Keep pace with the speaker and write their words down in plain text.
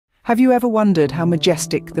Have you ever wondered how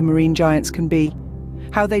majestic the marine giants can be?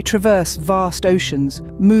 How they traverse vast oceans,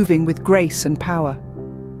 moving with grace and power?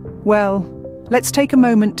 Well, let's take a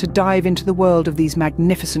moment to dive into the world of these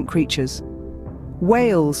magnificent creatures.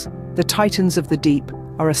 Whales, the titans of the deep,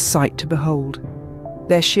 are a sight to behold.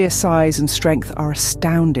 Their sheer size and strength are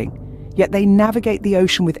astounding, yet they navigate the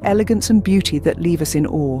ocean with elegance and beauty that leave us in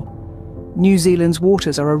awe. New Zealand's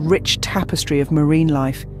waters are a rich tapestry of marine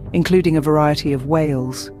life, including a variety of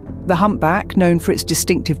whales. The humpback, known for its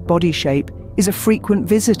distinctive body shape, is a frequent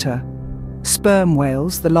visitor. Sperm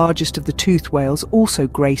whales, the largest of the toothed whales, also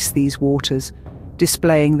grace these waters,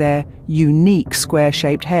 displaying their unique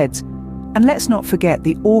square-shaped heads. And let's not forget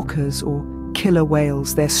the orcas, or killer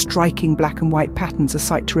whales. Their striking black and white patterns a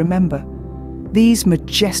sight to remember. These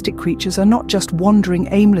majestic creatures are not just wandering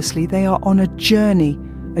aimlessly, they are on a journey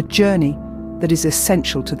that is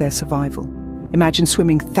essential to their survival. Imagine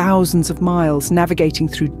swimming thousands of miles, navigating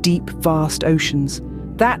through deep, vast oceans.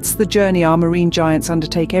 That's the journey our marine giants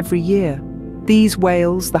undertake every year. These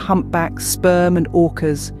whales, the humpbacks, sperm and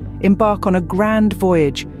orcas, embark on a grand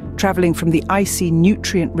voyage, travelling from the icy,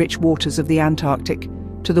 nutrient-rich waters of the Antarctic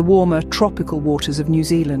to the warmer, tropical waters of New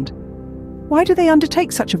Zealand. Why do they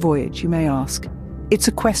undertake such a voyage, you may ask? It's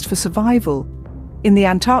a quest for survival. In the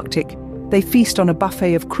Antarctic, they feast on a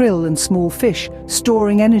buffet of krill and small fish,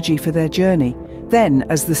 storing energy for their journey. Then,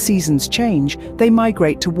 as the seasons change, they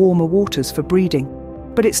migrate to warmer waters for breeding.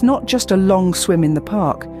 But it's not just a long swim in the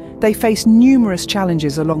park. They face numerous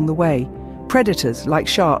challenges along the way. Predators, like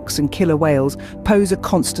sharks and killer whales, pose a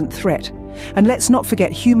constant threat. And let's not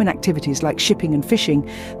forget human activities like shipping and fishing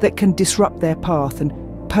that can disrupt their path and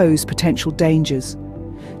pose potential dangers.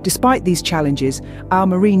 Despite these challenges, our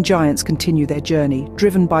marine giants continue their journey,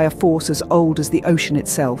 driven by a force as old as the ocean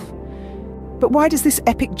itself. But why does this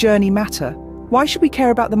epic journey matter? Why should we care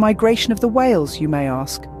about the migration of the whales, you may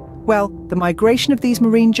ask? Well, the migration of these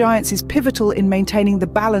marine giants is pivotal in maintaining the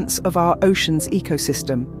balance of our ocean's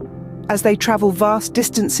ecosystem. As they travel vast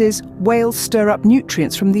distances, whales stir up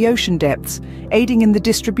nutrients from the ocean depths, aiding in the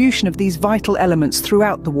distribution of these vital elements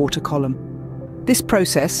throughout the water column. This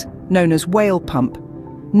process, known as whale pump,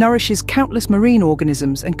 nourishes countless marine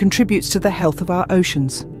organisms and contributes to the health of our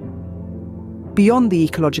oceans. Beyond the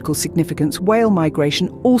ecological significance, whale migration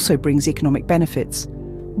also brings economic benefits.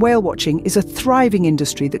 Whale watching is a thriving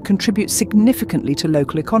industry that contributes significantly to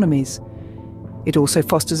local economies. It also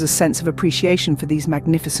fosters a sense of appreciation for these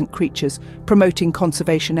magnificent creatures, promoting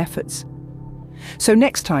conservation efforts. So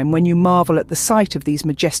next time when you marvel at the sight of these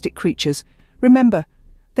majestic creatures, remember,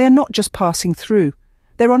 they are not just passing through.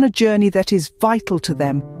 They're on a journey that is vital to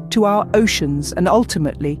them, to our oceans, and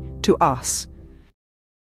ultimately to us.